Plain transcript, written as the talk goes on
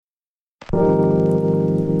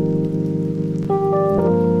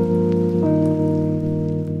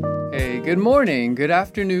good morning, good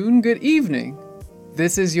afternoon, good evening.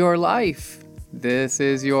 This is your life. This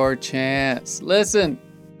is your chance. Listen.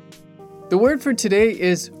 The word for today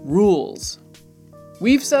is rules.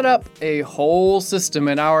 We've set up a whole system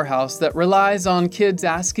in our house that relies on kids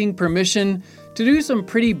asking permission to do some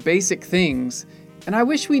pretty basic things, and I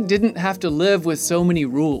wish we didn't have to live with so many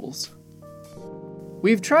rules.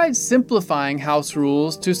 We've tried simplifying house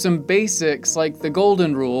rules to some basics like the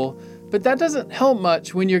golden rule, but that doesn't help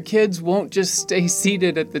much when your kids won't just stay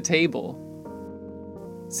seated at the table.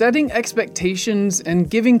 Setting expectations and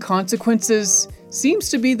giving consequences seems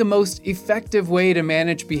to be the most effective way to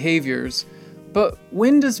manage behaviors, but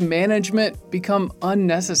when does management become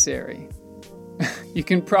unnecessary? You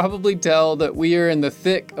can probably tell that we are in the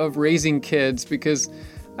thick of raising kids because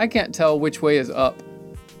I can't tell which way is up.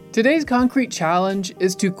 Today's concrete challenge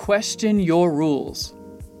is to question your rules.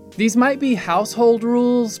 These might be household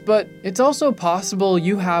rules, but it's also possible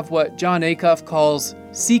you have what Jon Acuff calls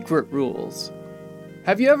secret rules.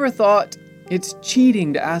 Have you ever thought, it's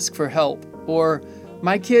cheating to ask for help, or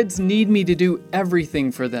my kids need me to do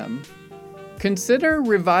everything for them? Consider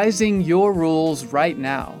revising your rules right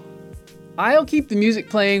now. I'll keep the music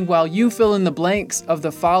playing while you fill in the blanks of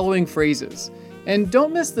the following phrases. And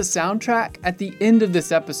don't miss the soundtrack at the end of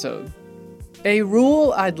this episode. A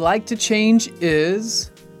rule I'd like to change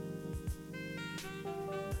is...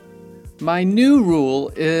 My new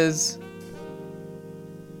rule is...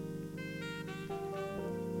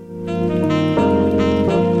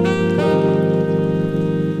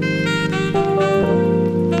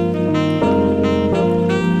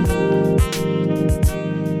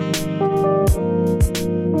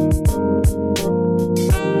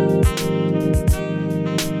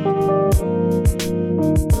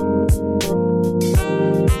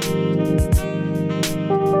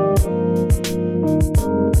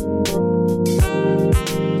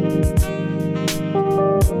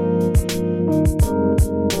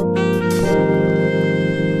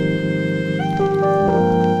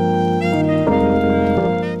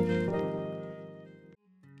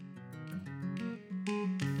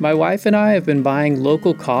 My wife and I have been buying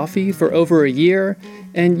local coffee for over a year,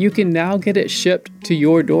 and you can now get it shipped to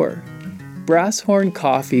your door. Brasshorn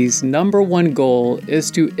Coffee's #1 goal is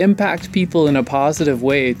to impact people in a positive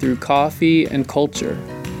way through coffee and culture.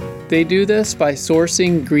 They do this by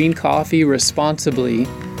sourcing green coffee responsibly,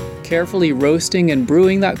 carefully roasting and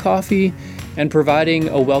brewing that coffee, and providing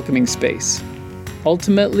a welcoming space.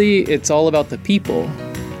 Ultimately, it's all about the people,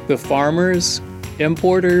 the farmers,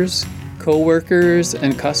 importers, co-workers,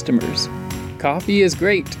 and customers. Coffee is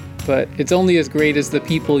great, but it's only as great as the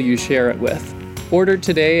people you share it with. Order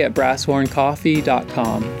today at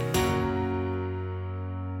brasshorncoffee.com.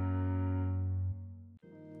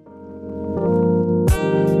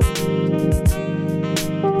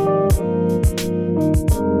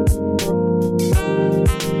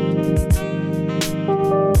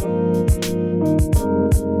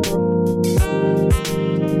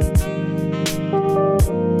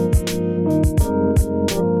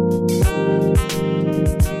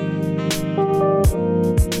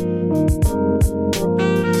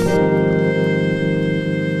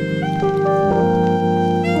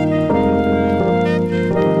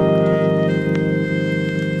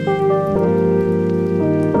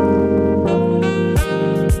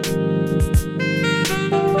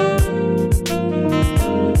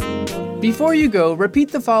 Before you go,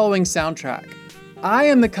 repeat the following soundtrack. I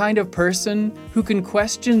am the kind of person who can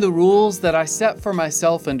question the rules that I set for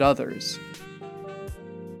myself and others.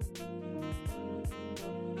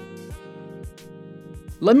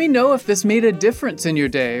 Let me know if this made a difference in your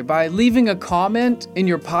day by leaving a comment in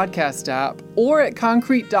your podcast app or at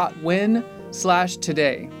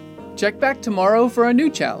concrete.win/today. Check back tomorrow for a new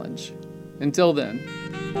challenge. Until then.